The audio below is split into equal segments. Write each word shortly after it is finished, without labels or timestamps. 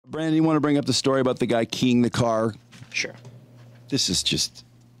Brandon, you want to bring up the story about the guy keying the car? Sure. This is just...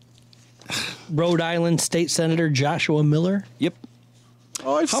 Rhode Island State Senator Joshua Miller. Yep.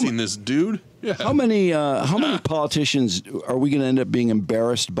 Oh, I've seen this dude. Yeah. How many politicians are we going to end up being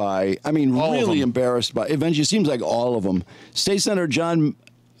embarrassed by? I mean, All really embarrassed by. Eventually, it seems like all of them. State Senator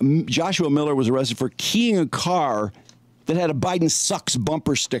Joshua Miller was arrested for keying a car that had a Biden sucks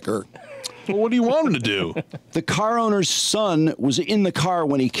bumper sticker. Well, what do you want him to do? The car owner's son was in the car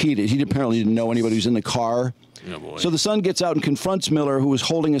when he keyed it. He apparently didn't know anybody was in the car. Oh, boy. So the son gets out and confronts Miller, who was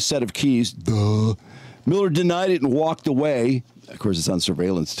holding a set of keys. Duh. Miller denied it and walked away. Of course, it's on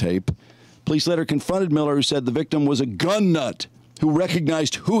surveillance tape. Police later confronted Miller, who said the victim was a gun nut who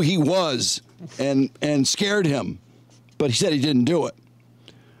recognized who he was and scared him. But he said he didn't do it.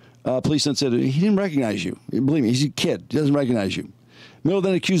 Police then said, he didn't recognize you. Believe me, he's a kid. He doesn't recognize you. Miller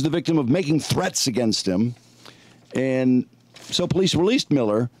then accused the victim of making threats against him. And so police released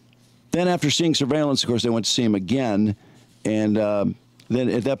Miller. Then after seeing surveillance, of course, they went to see him again. And then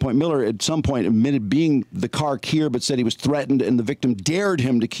at that point, Miller at some point admitted being the car keyer, but said he was threatened and the victim dared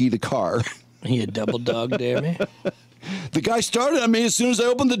him to key the car. He a double dog dare me? The guy started on me as soon as I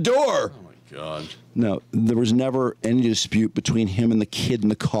opened the door. Oh, my God. No, there was never any dispute between him and the kid in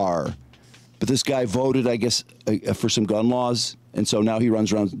the car. But this guy voted, I guess, for some gun laws. And so now he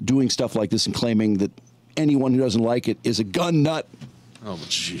runs around doing stuff like this and claiming that anyone who doesn't like it is a gun nut. Oh,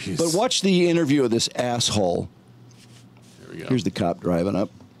 jeez. But watch the interview of this asshole. Here we go. Here's the cop driving up.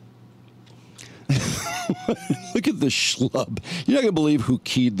 Look at the schlub. You're not going to believe who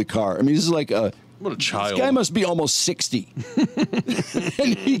keyed the car. I mean, this is like a... What a child. This guy must be almost 60.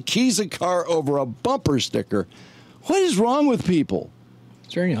 And he keys a car over a bumper sticker. What is wrong with people?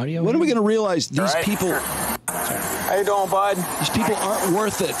 Is there any audio? When are we going to realize these people... How you doing, bud? These people aren't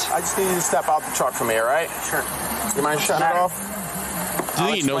worth it. I just need you to step out the truck for me, all right? Sure. You mind shutting it off? Do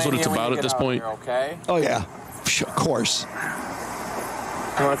you think he knows what it's about at this point? Okay. Oh, yeah. Of course.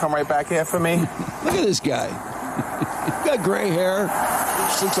 You want to come right back here for me? Look at this guy. He's got gray hair.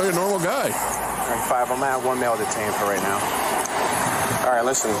 Just looks like a normal guy. All right, 5. I'm at 1 male detained for right now. All right,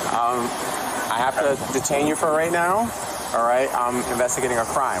 listen. I have to detain you for right now. All right, I'm investigating a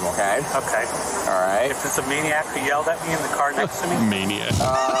crime, okay? Okay. All right. If it's a maniac who yelled at me in the car next to me? Maniac.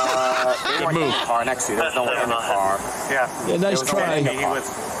 Good move. Car next to you. There's no one in the car. Yeah. Nice try.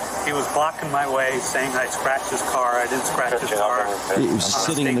 He was blocking my way, saying I scratched his car. I didn't scratch his car. He was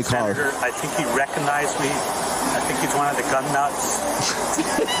sitting in the car. Senator. I think he recognized me. I think he's one of the gun nuts.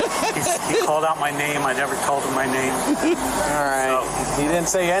 He called out my name. I never told him my name. All right. He didn't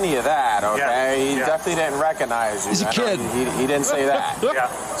say any of that, okay? He definitely didn't recognize you. He's a kid. He didn't say that.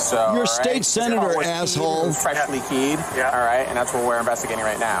 Yeah. So, You're a state senator, asshole. Freshly keyed. Yeah. All right, and that's what we're investigating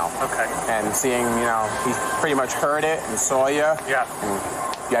right now. Okay. And seeing, he pretty much heard it and saw you. Yeah.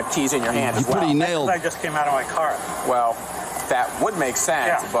 And you had keys in your hand as well. Pretty nailed. I just came out of my car. Well, that would make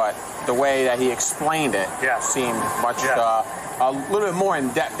sense, but the way that he explained it seemed much a little bit more in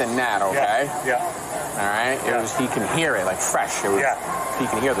depth than that. Okay. Yeah. All right. He can hear it like fresh. It was. He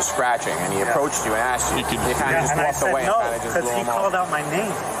can hear the scratching, and he approached you and asked you. You kind of just walked away and kind of just blew because he him called off. out my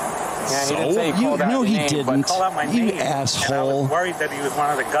name. Yeah, he didn't say he called out No, your he name, didn't. but Called out my You name. asshole. And I was worried that he was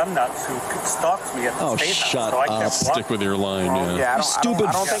one of the gun nuts who stalked me at the state house. Shut So I kept up. Stick with your line, yeah. Yeah, You stupid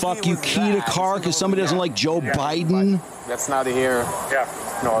I don't think fuck. he You was keyed a that. car because somebody doesn't like Joe Biden? That's neither here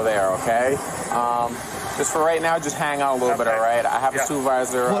nor there, okay? Just for right now, just hang out a little bit, all right? I have a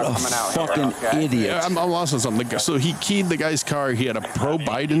supervisor What a coming out fucking here, okay? idiot. Yeah, I'm lost on something. So he keyed the guy's car. He had a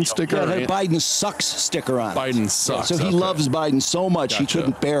pro-Biden sticker. Yeah, that Biden sucks sticker on it. Biden sucks. So he Okay. loves Biden so much he Gotcha.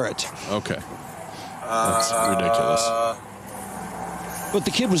 couldn't bear it. Okay. That's ridiculous. But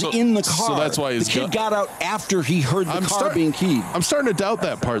the kid was in the car. so that's why his the kid gun- got out after he heard the car being keyed. I'm starting to doubt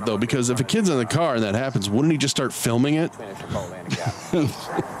that part, though, because if a kid's in the car and that happens, wouldn't he just start filming it?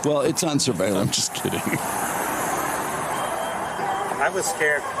 Well, it's on surveillance. I'm just kidding. I was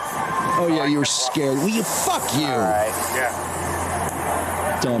scared. Oh, yeah, you were scared. Well, you fuck you. All right.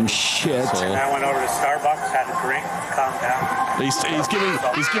 Yeah. Dumb shit. And I went over to Starbucks, had a drink, calmed down.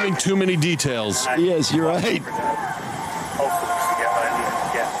 He's giving too many details. Yes, you're right. Hopefully to get what I needed to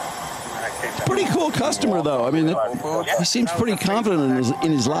get. And I came back. Pretty cool customer, though. I mean, he seems pretty confident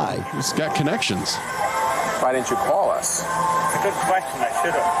in his lie. He's got connections. Why didn't you call us? It's a good question. I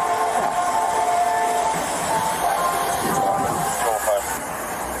should have.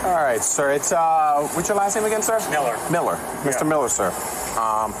 All right, sir. It's what's your last name again, sir? Miller. Miller. Mr. Miller, sir.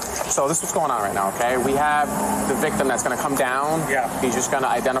 So this is what's going on right now, okay? We have the victim that's going to come down. Yeah. He's just going to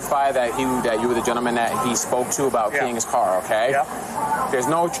identify that you were the gentleman that he spoke to about keying his car, okay? Yeah. There's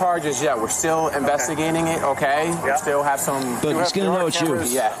no charges yet. We're still investigating it, okay? Yeah. We still have some... But he's going to know it's you.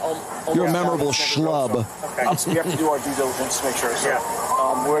 Yeah. You're a memorable schlub. Okay, so we have to do our due diligence to make sure. So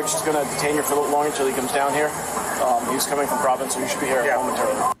we're just going to detain you for a little longer until he comes down here. He's coming from Providence, so he should be here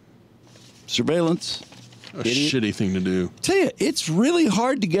momentarily. Surveillance. A shitty thing to do. Tell you, it's really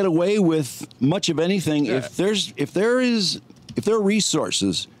hard to get away with much of anything if there are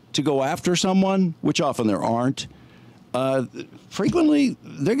resources to go after someone, which often there aren't. Frequently,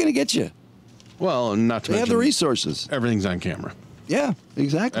 they're going to get you. Well, not to They mention have the resources. everything's on camera. Yeah,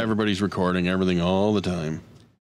 exactly. Everybody's recording everything all the time.